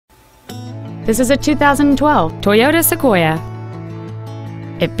This is a 2012 Toyota Sequoia.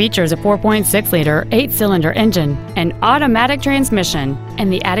 It features a 4.6-liter, 8-cylinder engine, an automatic transmission,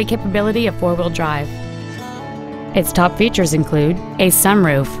 and the added capability of 4-wheel drive. Its top features include a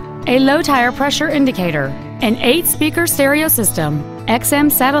sunroof, a low tire pressure indicator, an 8-speaker stereo system,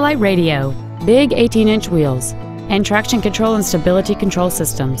 XM satellite radio, big 18-inch wheels, and traction control and stability control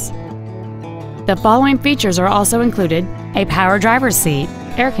systems. The following features are also included: a power driver's seat,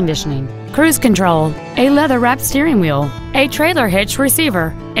 air conditioning, cruise control, a leather-wrapped steering wheel, a trailer hitch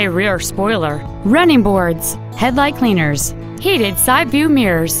receiver, a rear spoiler, running boards, headlight cleaners, heated side view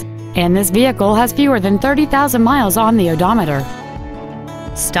mirrors, and this vehicle has fewer than 30,000 miles on the odometer.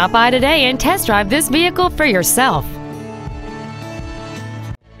 Stop by today and test drive this vehicle for yourself.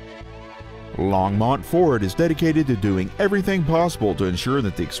 Longmont Ford is dedicated to doing everything possible to ensure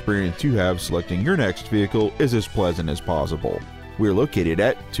that the experience you have selecting your next vehicle is as pleasant as possible. We're located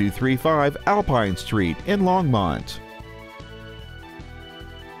at 235 Alpine Street in Longmont.